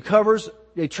 He who covers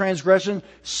a transgression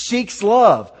seeks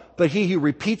love, but he who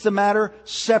repeats a matter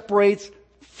separates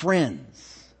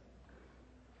friends.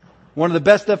 One of the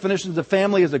best definitions of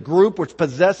family is a group which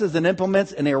possesses and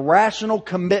implements an irrational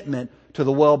commitment to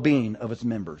the well-being of its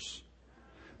members.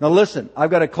 Now listen,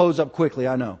 I've got to close up quickly,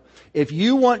 I know. If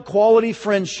you want quality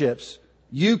friendships,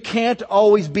 you can't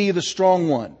always be the strong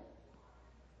one.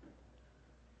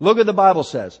 Look what the Bible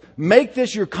says. Make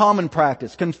this your common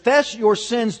practice. Confess your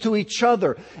sins to each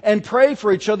other and pray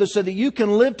for each other so that you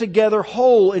can live together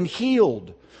whole and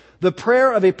healed. The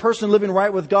prayer of a person living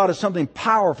right with God is something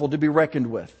powerful to be reckoned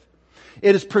with.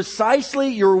 It is precisely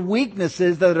your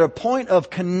weaknesses that are a point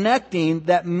of connecting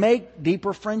that make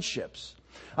deeper friendships.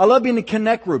 I love being in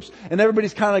connect groups and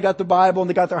everybody's kind of got the Bible and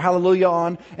they got their hallelujah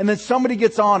on. And then somebody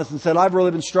gets honest and said, "I've really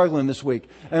been struggling this week."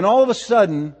 And all of a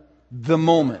sudden, the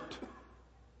moment.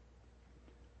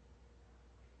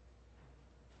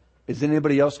 Is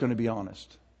anybody else going to be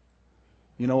honest?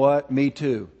 You know what? Me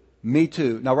too. Me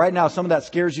too. Now right now, some of that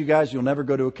scares you guys. You'll never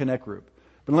go to a connect group.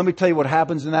 But let me tell you what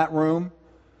happens in that room.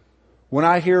 When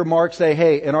I hear Mark say,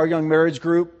 "Hey, in our young marriage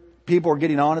group, people are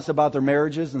getting honest about their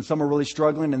marriages and some are really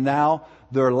struggling and now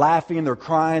they're laughing, they're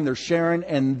crying, they're sharing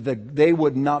and they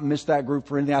would not miss that group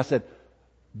for anything." I said,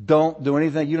 "Don't do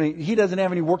anything. He doesn't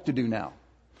have any work to do now."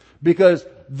 Because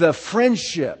the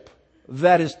friendship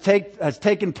that has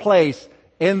taken place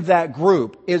in that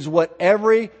group is what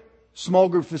every small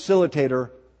group facilitator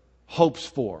hopes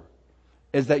for,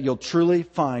 is that you'll truly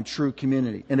find true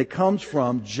community. And it comes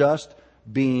from just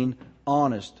being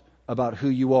honest about who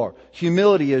you are.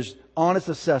 Humility is honest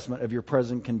assessment of your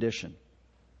present condition.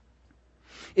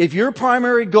 If your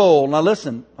primary goal, now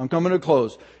listen, I'm coming to a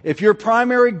close. If your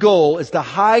primary goal is to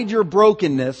hide your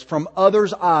brokenness from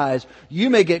others' eyes, you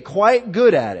may get quite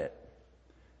good at it.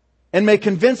 and may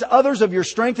convince others of your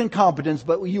strength and competence,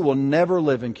 but you will never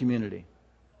live in community.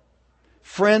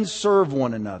 Friends serve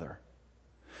one another.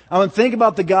 I mean, think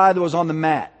about the guy that was on the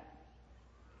mat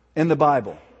in the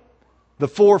Bible. The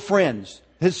 4 friends,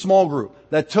 his small group,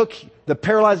 that took the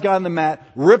paralyzed guy on the mat,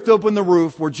 ripped open the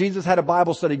roof where Jesus had a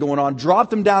Bible study going on,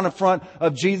 dropped him down in front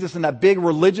of Jesus and that big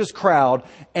religious crowd,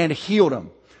 and healed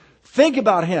him. Think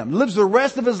about him. Lives the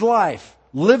rest of his life,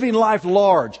 living life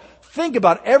large. Think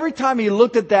about every time he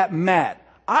looked at that mat.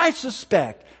 I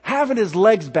suspect having his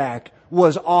legs back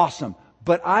was awesome.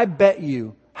 But I bet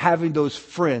you having those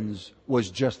friends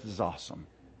was just as awesome.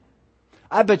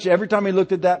 I bet you every time he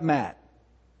looked at that mat,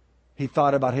 he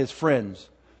thought about his friends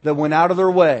that went out of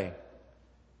their way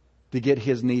to get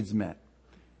his needs met.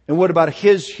 And what about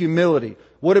his humility?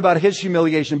 What about his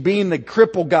humiliation? Being the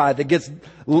crippled guy that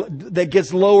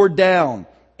gets lowered down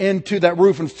into that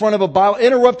roof in front of a Bible,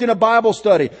 interrupting a Bible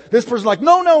study. This person's like,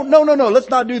 no, let's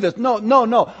not do this.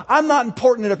 No, I'm not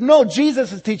important enough. No,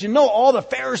 Jesus is teaching. No, all the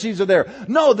Pharisees are there.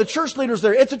 No, the church leaders are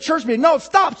there. It's a church meeting. No,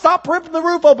 stop ripping the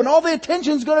roof open. All the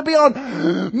attention's going to be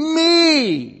on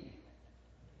me.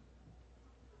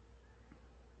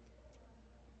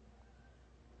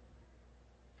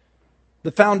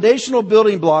 The foundational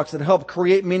building blocks that help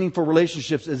create meaningful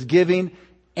relationships is giving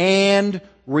and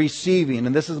receiving.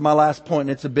 And this is my last point,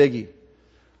 and it's a biggie.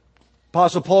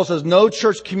 Apostle Paul says, no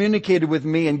church communicated with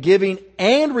me in giving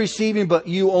and receiving, but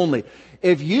you only.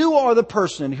 If you are the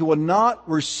person who will not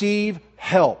receive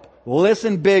help,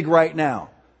 listen big right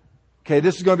now. Okay,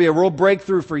 this is going to be a real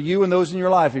breakthrough for you and those in your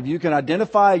life. If you can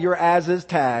identify your as-is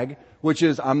tag, which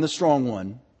is I'm the strong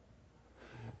one,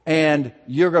 and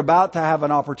you're about to have an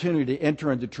opportunity to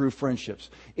enter into true friendships.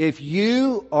 If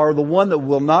you are the one that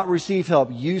will not receive help,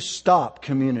 you stop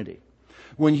community.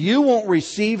 When you won't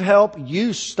receive help,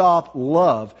 you stop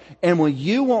love. And when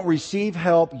you won't receive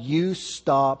help, you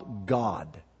stop God.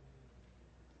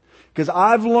 Because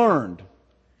I've learned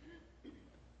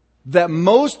that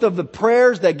most of the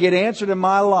prayers that get answered in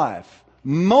my life,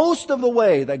 most of the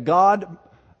way that God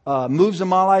moves in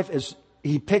my life is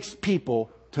He picks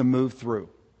people to move through.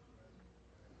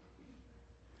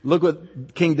 Look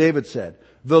what King David said.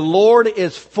 The Lord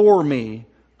is for me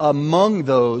among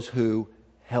those who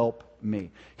help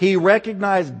me. He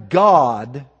recognized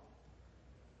God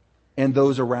and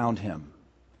those around Him.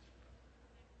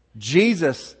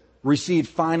 Jesus received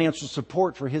financial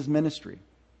support for His ministry.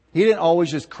 He didn't always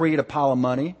just create a pile of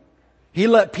money. He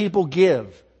let people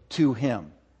give to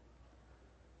Him.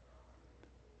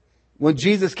 When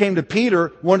Jesus came to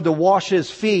Peter, wanted to wash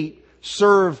his feet,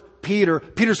 serve Peter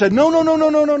said,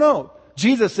 no.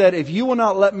 Jesus said, if you will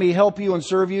not let me help you and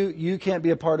serve you, you can't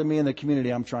be a part of me in the community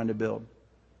I'm trying to build.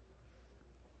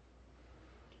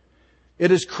 It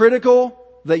is critical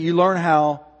that you learn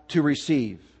how to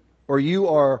receive, or you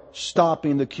are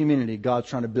stopping the community God's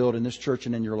trying to build in this church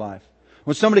and in your life.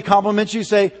 When somebody compliments you,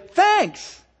 say,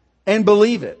 thanks, and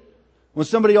believe it. When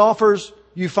somebody offers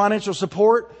you financial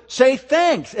support, say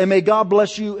thanks, and may God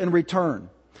bless you in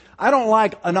return. I don't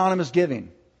like anonymous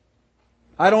giving.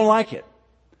 I don't like it.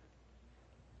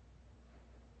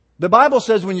 The Bible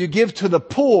says when you give to the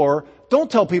poor,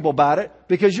 don't tell people about it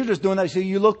because you're just doing that so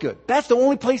you look good. That's the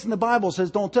only place in the Bible that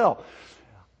says don't tell.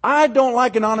 I don't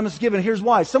like anonymous giving. Here's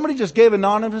why. Somebody just gave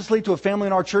anonymously to a family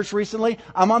in our church recently.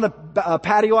 I'm on the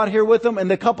patio out here with them,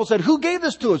 and the couple said, who gave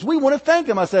this to us? We want to thank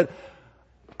them. I said,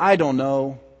 I don't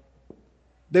know.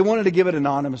 They wanted to give it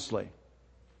anonymously.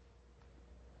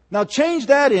 Now change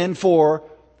that in for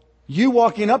you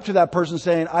walking up to that person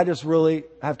saying, I just really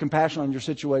have compassion on your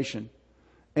situation.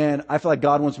 And I feel like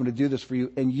God wants me to do this for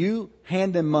you. And you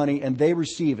hand them money and they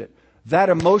receive it. That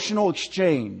emotional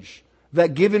exchange,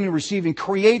 that giving and receiving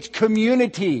creates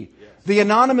community. Yes. The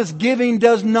anonymous giving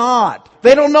does not.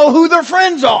 They don't know who their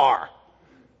friends are.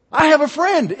 I have a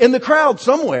friend in the crowd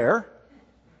somewhere.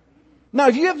 Now,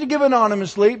 if you have to give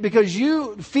anonymously because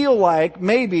you feel like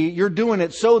maybe you're doing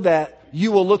it so that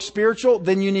you will look spiritual,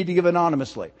 then you need to give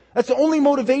anonymously. That's the only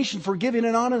motivation for giving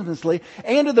anonymously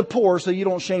and to the poor so you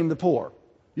don't shame the poor.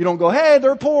 You don't go, hey,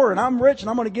 they're poor and I'm rich and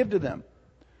I'm going to give to them.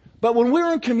 But when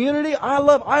we're in community,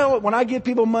 when I give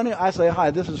people money, I say,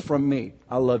 hi, this is from me.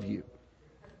 I love you.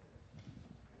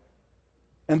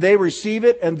 And they receive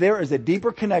it and there is a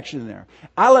deeper connection there.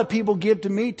 I let people give to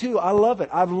me too. I love it.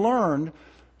 I've learned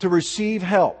to receive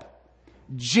help.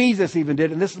 Jesus even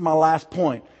did, and this is my last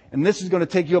point. And this is going to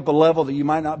take you up a level that you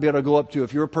might not be able to go up to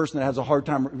if you're a person that has a hard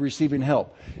time receiving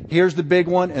help. Here's the big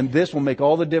one, and this will make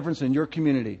all the difference in your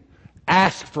community.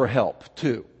 Ask for help,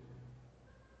 too.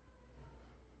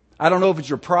 I don't know if it's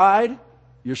your pride,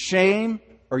 your shame,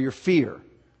 or your fear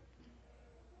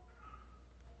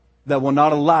that will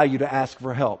not allow you to ask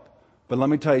for help. But let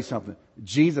me tell you something.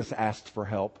 Jesus asked for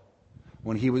help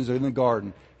when He was in the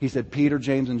garden. He said, Peter,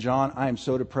 James, and John, I am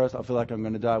so depressed, I feel like I'm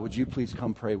going to die. Would you please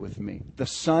come pray with me? The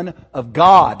Son of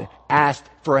God asked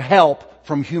for help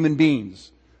from human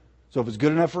beings. So if it's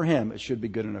good enough for Him, it should be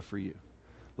good enough for you.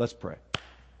 Let's pray.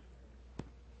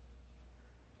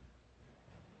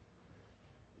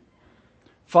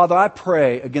 Father, I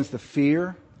pray against the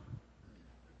fear,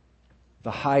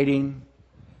 the hiding,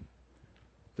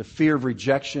 the fear of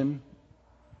rejection,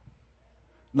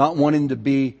 not wanting to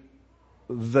be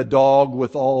the dog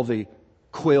with all the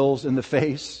quills in the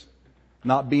face,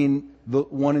 not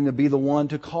wanting to be the one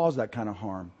to cause that kind of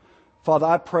harm. Father,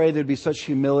 I pray there'd be such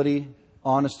humility,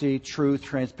 honesty, truth,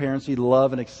 transparency,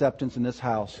 love, and acceptance in this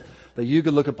house that you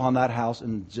could look upon that house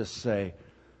and just say,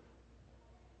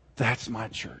 that's my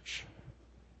church.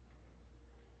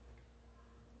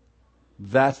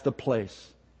 That's the place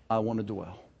I want to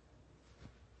dwell.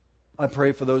 I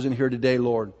pray for those in here today,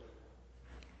 Lord,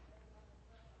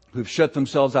 who've shut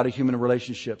themselves out of human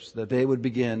relationships, that they would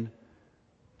begin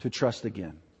to trust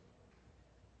again.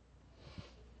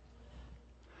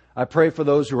 I pray for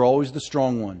those who are always the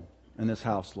strong one in this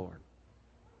house, Lord,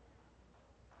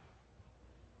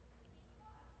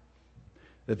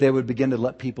 that they would begin to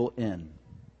let people in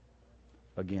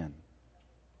again.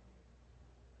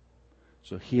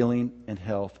 So healing and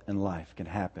health and life can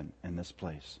happen in this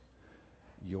place,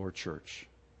 your church.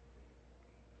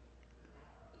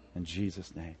 In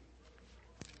Jesus' name.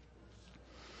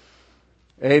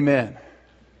 Amen.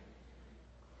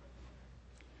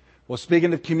 Well,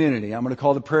 speaking of community, I'm going to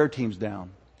call the prayer teams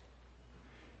down.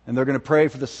 And they're going to pray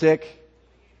for the sick.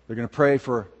 They're going to pray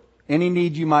for any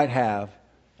need you might have.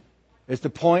 It's the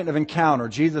point of encounter.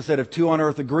 Jesus said, if two on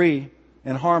earth agree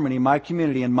in harmony, my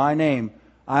community, in my name,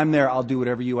 I'm there. I'll do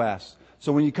whatever you ask.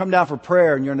 So when you come down for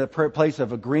prayer and you're in a place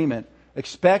of agreement,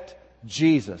 expect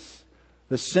Jesus,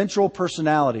 the central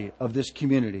personality of this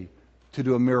community, to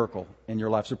do a miracle in your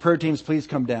life. So prayer teams, please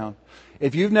come down.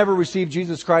 If you've never received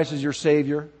Jesus Christ as your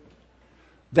Savior,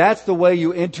 that's the way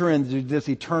you enter into this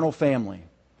eternal family.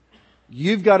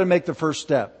 You've got to make the first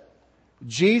step.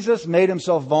 Jesus made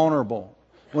Himself vulnerable.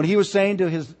 When He was saying to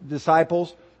His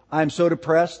disciples, I'm so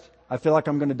depressed, I feel like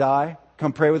I'm going to die,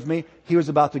 come pray with me, He was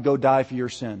about to go die for your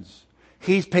sins.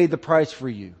 He's paid the price for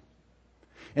you.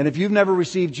 And if you've never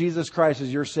received Jesus Christ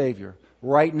as your Savior,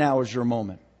 right now is your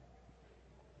moment.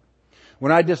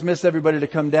 When I dismiss everybody to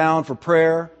come down for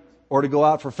prayer or to go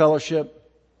out for fellowship,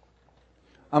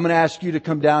 I'm going to ask you to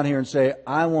come down here and say,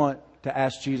 I want to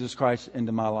ask Jesus Christ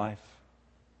into my life.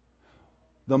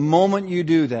 The moment you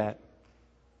do that,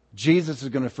 Jesus is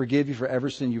going to forgive you for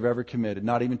every sin you've ever committed,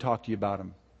 not even talk to you about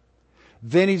Him.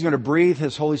 Then He's going to breathe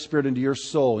His Holy Spirit into your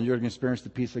soul and you're going to experience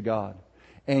the peace of God.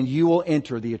 And you will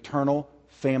enter the eternal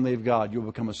family of God. You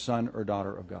will become a son or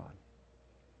daughter of God.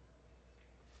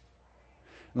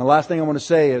 And the last thing I want to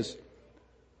say is,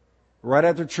 right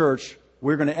after church,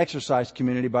 we're going to exercise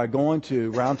community by going to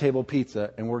Round Table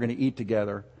Pizza and we're going to eat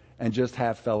together and just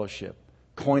have fellowship.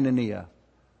 Koinonia,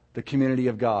 the community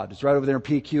of God. It's right over there in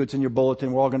PQ. It's in your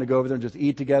bulletin. We're all going to go over there and just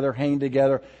eat together, hang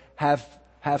together, have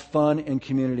fun in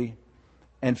community,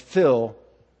 and fill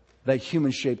that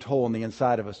human-shaped hole in the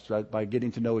inside of us by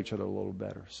getting to know each other a little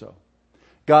better. So,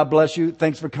 God bless you.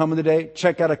 Thanks for coming today.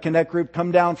 Check out a Connect group.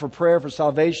 Come down for prayer for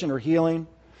salvation or healing.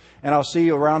 And I'll see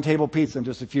you at Round Table Pizza in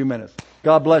just a few minutes.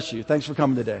 God bless you. Thanks for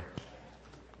coming today.